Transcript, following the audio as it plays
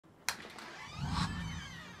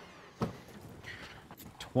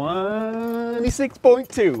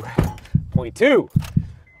26.2. Point two.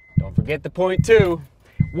 Don't forget the point two.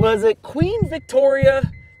 Was it Queen Victoria?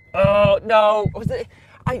 Oh, no. Was it?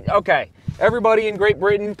 Okay. Everybody in Great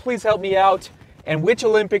Britain, please help me out. And which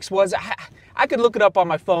Olympics was? I could look it up on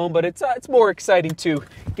my phone, but it's more exciting to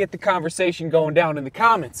get the conversation going down in the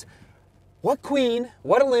comments. What queen?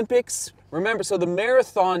 What Olympics? Remember, so the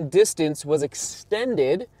marathon distance was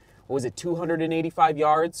extended. What was it, 285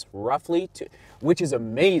 yards, roughly? Which is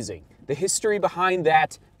amazing. The history behind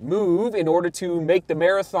that move in order to make the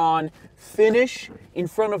marathon finish in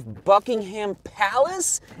front of Buckingham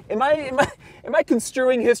Palace. Am I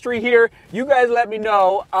construing history here? You guys let me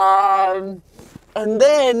know. And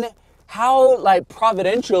then how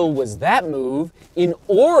providential was that move in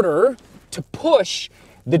order to push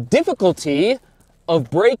the difficulty of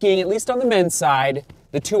breaking, at least on the men's side,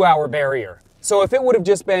 the 2-hour barrier. So if it would have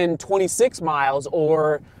just been 26 miles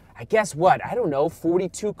or I guess what, I don't know,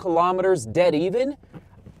 42 kilometers dead even,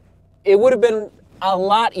 it would have been a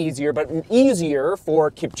lot easier, but easier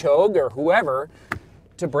for Kipchoge or whoever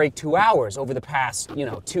to break 2 hours over the past,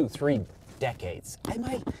 2-3 decades.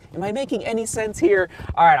 Am I making any sense here?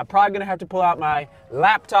 All right, I'm probably gonna have to pull out my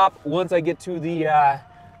laptop once I get to the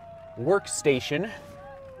workstation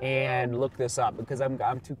and look this up because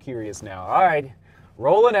I'm too curious now. All right,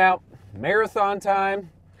 rolling out, marathon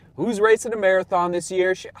time. Who's racing a marathon this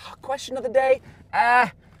year? Question of the day?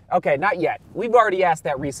 Okay, not yet. We've already asked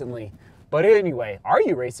that recently. But anyway, are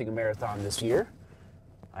you racing a marathon this year?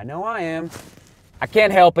 I know I am. I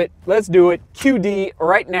can't help it. Let's do it. QD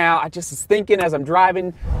right now. I just was thinking as I'm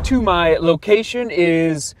driving to my location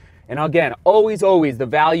is, and again, always, the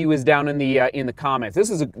value is down in the comments. This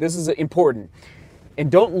is important.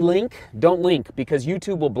 And don't link because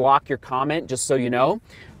YouTube will block your comment, just so you know.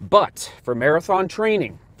 But for marathon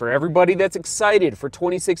training, for everybody that's excited for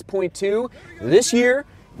 26.2 this year,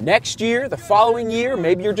 next year, the following year,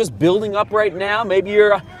 maybe you're just building up right now, maybe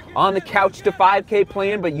you're on the couch to 5K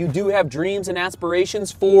plan, but you do have dreams and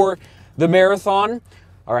aspirations for the marathon.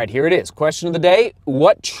 All right, here it is. Question of the day.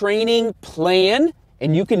 What training plan,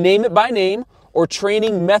 and you can name it by name, or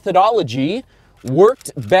training methodology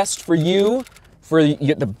worked best for you for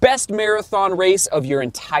the best marathon race of your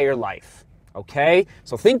entire life? Okay,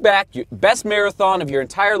 so think back, your best marathon of your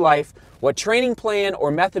entire life. What training plan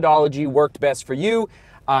or methodology worked best for you?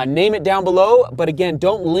 Name it down below, but again,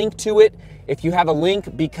 don't link to it if you have a link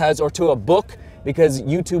or to a book because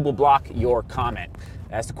YouTube will block your comment.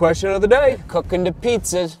 That's the question of the day. Cooking the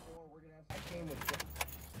pizzas.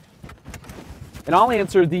 And I'll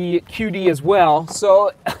answer the QD as well.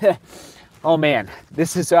 So, oh man,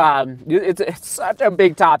 this is it's such a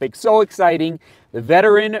big topic, so exciting. The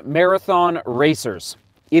veteran marathon racers.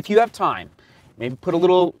 If you have time, maybe put a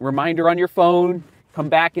little reminder on your phone, come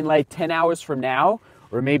back in like 10 hours from now,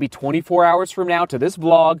 or maybe 24 hours from now to this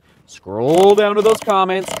vlog, scroll down to those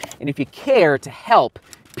comments, and if you care to help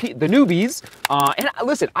the newbies, and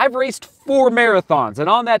listen, I've raced 4 marathons, and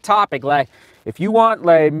on that topic, if you want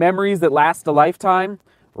memories that last a lifetime,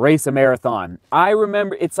 race a marathon. I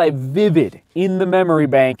remember, it's vivid in the memory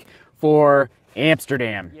bank for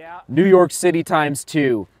Amsterdam, New York City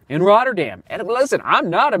 ×2, and Rotterdam. And listen, I'm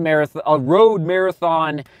not a road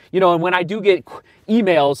marathon, and when I do get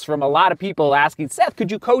emails from a lot of people asking, Seth, could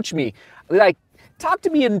you coach me? Talk to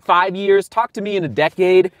me in 5 years, talk to me in a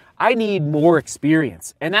decade. I need more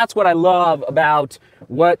experience. And that's what I love about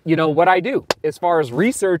what I do as far as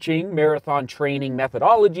researching marathon training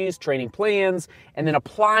methodologies, training plans, and then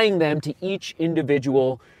applying them to each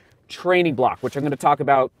individual training block, which I'm going to talk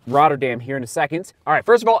about Rotterdam here in a second. All right,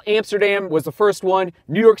 first of all, Amsterdam was the first one,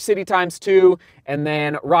 New York City ×2, and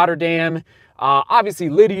then Rotterdam. Obviously,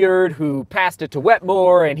 Lydiard, who passed it to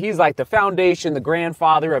Wetmore, and he's like the foundation, the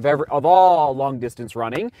grandfather of all long-distance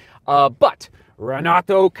running. But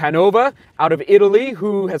Renato Canova out of Italy,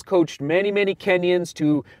 who has coached many, many Kenyans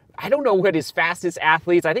to, I don't know what his fastest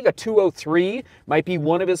athletes, I think a 2:03 might be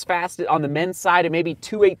one of his fastest on the men's side and maybe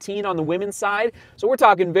 2:18 on the women's side. So we're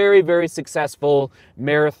talking very, very successful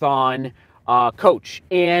marathon coach.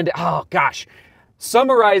 And, oh gosh,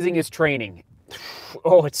 summarizing his training.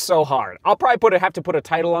 Oh, it's so hard. I'll probably have to put a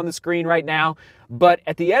title on the screen right now. But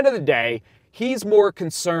at the end of the day, he's more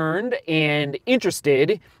concerned and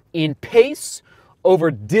interested in pace over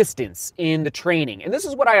distance in the training. And this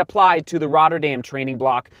is what I applied to the Rotterdam training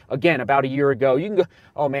block, again, about a year ago. You can go,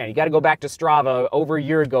 oh man, you got to go back to Strava over a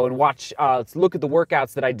year ago and watch, look at the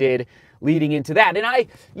workouts that I did leading into that. And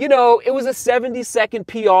it was a 70-second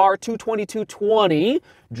PR, 2:22:20,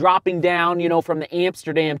 dropping down, from the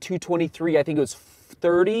Amsterdam 2:23, I think it was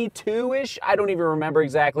 32-ish. I don't even remember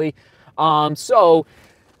exactly. So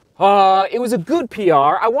It was a good PR.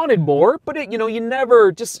 I wanted more, but you know, you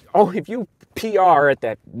never just, if you PR at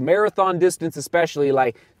that marathon distance, especially,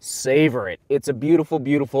 like, savor it. It's a beautiful,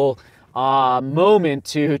 beautiful moment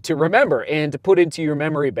to remember and to put into your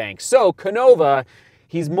memory bank. So Canova,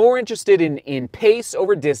 he's more interested in pace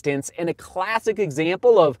over distance, and a classic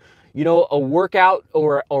example of, you know, a workout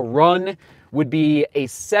or a run would be a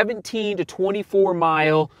 17 to 24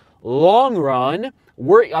 mile long run.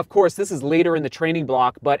 Of course, this is later in the training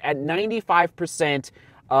block, but at 95%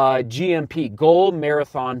 GMP, goal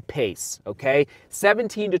marathon pace, okay?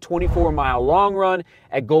 17 to 24 mile long run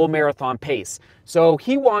at goal marathon pace. So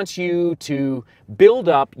he wants you to build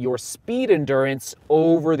up your speed endurance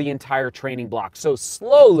over the entire training block. So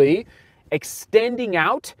slowly extending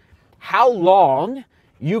out how long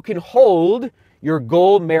you can hold your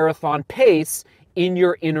goal marathon pace in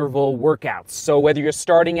your interval workouts. So whether you're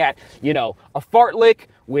starting at, you know, a fartlek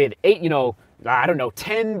with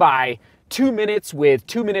 10 by 2 minutes with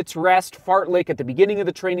 2 minutes rest fartlek at the beginning of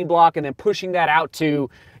the training block, and then pushing that out to,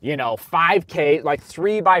 you know, 5K, like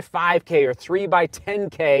 3 by 5K or 3 by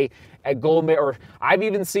 10K at goal, or I've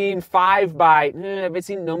even seen 5 by,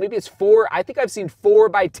 maybe it's 4. I think I've seen 4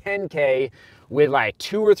 by 10K with like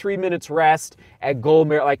 2 or 3 minutes rest at goal,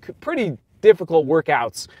 like pretty difficult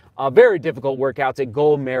workouts, very difficult workouts at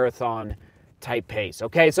goal marathon type pace.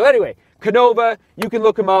 Okay, so anyway, Canova, you can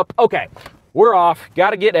look him up. Okay, we're off.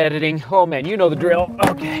 Got to get editing. Oh man, you know the drill.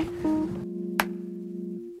 Okay.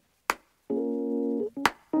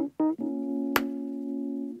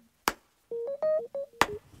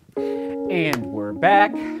 And we're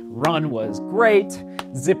back. Run was great.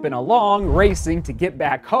 Zipping along, racing to get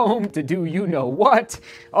back home to do you know what.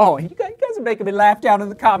 Oh, you guys are making me laugh down in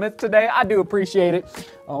the comments today. I do appreciate it.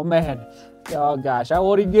 Oh man. Oh gosh, I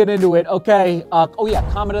won't even get into it. Okay.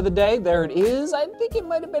 Comment of the day. There it is. I think it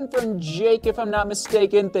might have been from Jake, if I'm not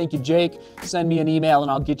mistaken. Thank you, Jake. Send me an email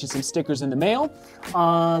and I'll get you some stickers in the mail.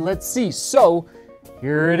 Let's see. So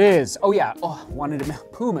here it is. Wanted to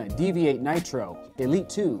Puma Deviate Nitro Elite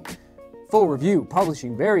 2. Full review,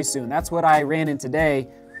 publishing very soon. That's what I ran in today.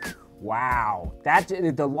 Wow, the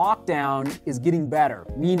lockdown is getting better.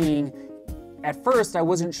 Meaning, at first I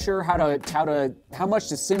wasn't sure how much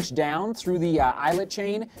to cinch down through the eyelet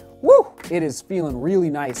chain. Woo! It is feeling really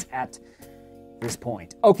nice at this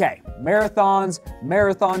point. Okay, marathons,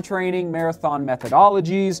 marathon training, marathon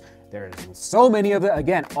methodologies. There's so many of it.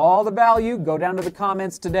 Again, all the value, go down to the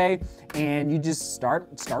comments today and you just start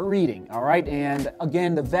reading, all right? And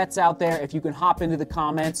again, the vets out there, if you can hop into the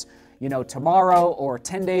comments, you know, tomorrow or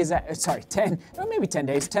 10 hours after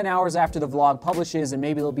the vlog publishes, and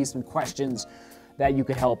maybe there'll be some questions that you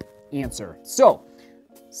could help answer. So,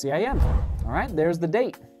 CIM, all right, there's the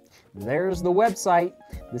date. There's the website,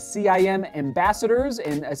 the CIM ambassadors,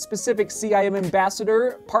 and a specific CIM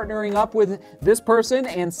ambassador partnering up with this person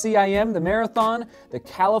and CIM, the marathon, the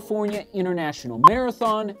California International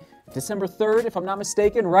Marathon, December 3rd, if I'm not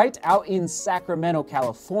mistaken, right? Out in Sacramento,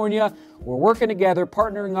 California. We're working together,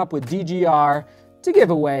 partnering up with DGR to give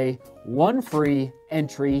away one free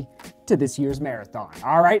entry to this year's marathon.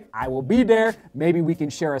 All right, I will be there. Maybe we can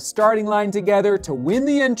share a starting line together to win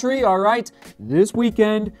the entry, all right? This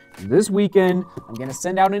weekend, I'm gonna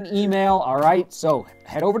send out an email, all right? So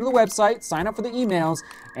head over to the website, sign up for the emails,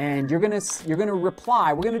 and you're gonna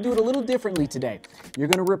reply. We're gonna do it a little differently today. You're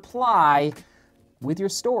gonna reply with your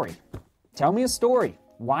story. Tell me a story.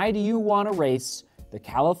 Why do you wanna race the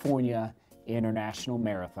California International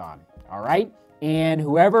Marathon, all right? And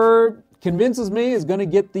whoever convinces me is going to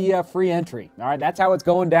get the free entry. All right, that's how it's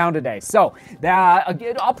going down today. So,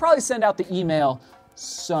 again, I'll probably send out the email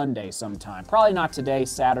Sunday sometime. Probably not today,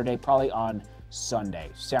 Saturday, probably on Sunday.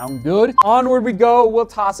 Sound good? Onward we go. We'll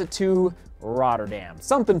toss it to Rotterdam.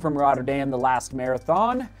 Something from Rotterdam, the last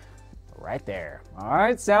marathon. Right there. All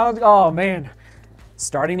right, oh man.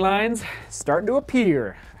 Starting lines starting to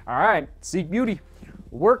appear. All right, seek beauty,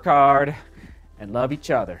 work hard, and love each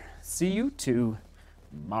other. See you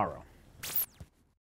tomorrow.